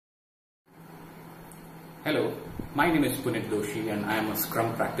Hello, my name is Punit Doshi and I am a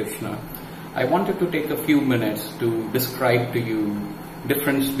Scrum practitioner. I wanted to take a few minutes to describe to you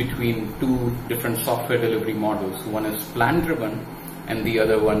difference between two different software delivery models. One is plan-driven and the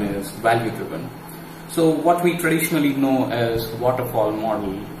other one is value-driven. So what we traditionally know as waterfall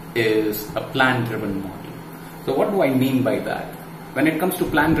model is a plan-driven model. So what do I mean by that? When it comes to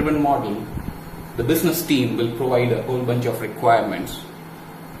plan-driven model, the business team will provide a whole bunch of requirements.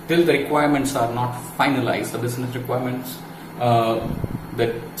 Till the requirements are not finalized, the business requirements,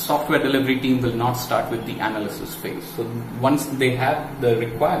 the software delivery team will not start with the analysis phase. So once they have the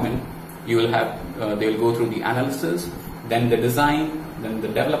requirement, you will have they will go through the analysis, then the design, then the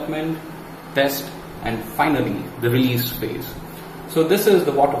development, test, and finally the release phase. So this is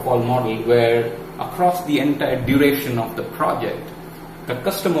the waterfall model where across the entire duration of the project, the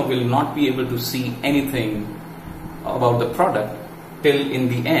customer will not be able to see anything about the product till in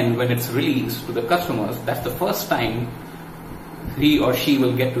the end when it's released to the customers. That's the first time he or she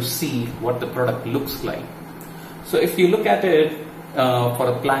will get to see what the product looks like. So if you look at it for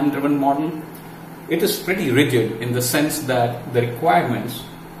a plan-driven model, it is pretty rigid in the sense that the requirements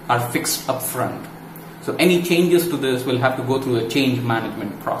are fixed up front. So any changes to this will have to go through a change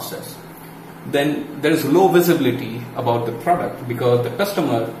management process. Then there is low visibility about the product because the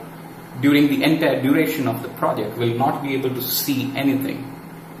customer during the entire duration of the project will not be able to see anything.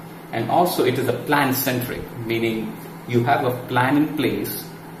 And also it is a plan centric, meaning you have a plan in place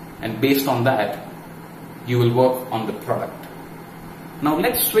and based on that you will work on the product. Now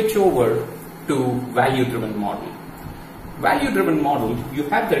let's switch over to value driven model. Value driven model, you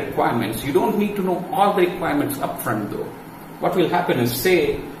have the requirements. You don't need to know all the requirements upfront though. What will happen is,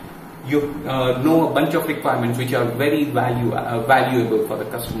 say you know a bunch of requirements which are very valuable for the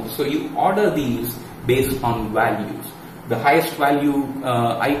customer. So you order these based on values. The highest value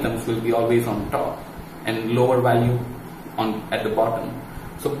items will be always on top and lower value at the bottom.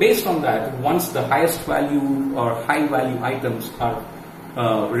 So based on that, once the highest value or high value items are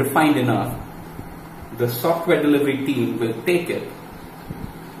refined enough, the software delivery team will take it,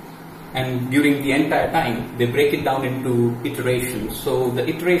 and during the entire time they break it down into iterations. So the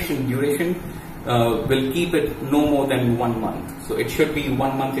iteration duration will keep it no more than 1 month. So it should be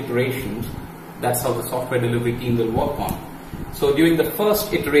 1 month iterations. That's how the software delivery team will work on. So during the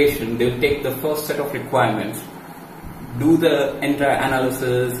first iteration, they will take the first set of requirements, do the entire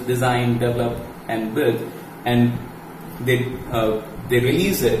analysis, design, develop, and build, and they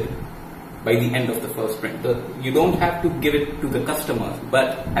release it by the end of the first sprint. You don't have to give it to the customer,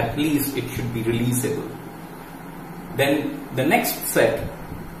 but at least it should be releasable. Then the next set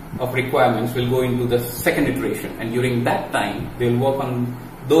of requirements will go into the second iteration, and during that time they will work on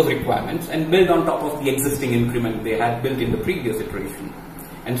those requirements and build on top of the existing increment they had built in the previous iteration,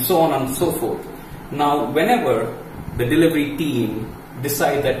 and so on and so forth. Now whenever the delivery team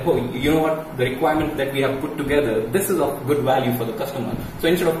decide that, oh, you know what, the requirement that we have put together, this is of good value for the customer. So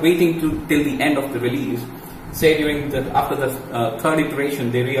instead of waiting till the end of the release, say after the third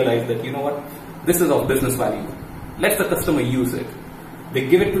iteration, they realize that, you know what, this is of business value. Let the customer use it. They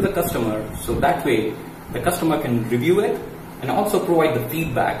give it to the customer, so that way the customer can review it and also provide the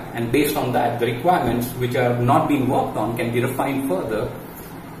feedback, and based on that, the requirements which are not being worked on can be refined further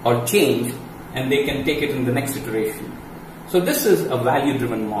or changed, and they can take it in the next iteration. So this is a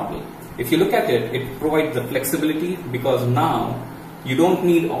value-driven model. If you look at it, it provides the flexibility because now you don't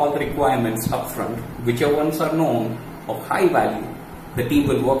need all the requirements upfront. Whichever ones are known of high value, the team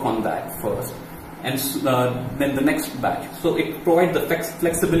will work on that first, and then the next batch. So it provides the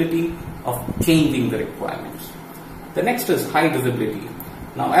flexibility of changing the requirements. The next is high visibility.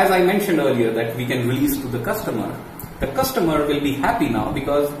 Now, as I mentioned earlier that we can release to the customer will be happy now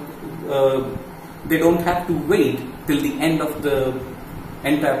because they don't have to wait till the end of the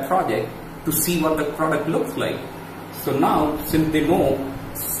entire project to see what the product looks like. So now, since they know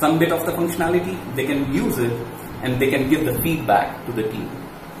some bit of the functionality, they can use it and they can give the feedback to the team,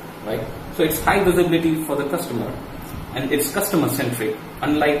 right? So it's high visibility for the customer and it's customer centric.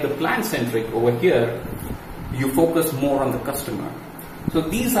 Unlike the plan centric over here, you focus more on the customer. So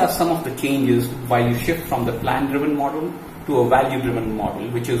these are some of the changes why you shift from the plan-driven model to a value-driven model,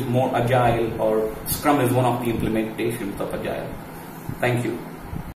 which is more agile, or Scrum is one of the implementations of agile. Thank you.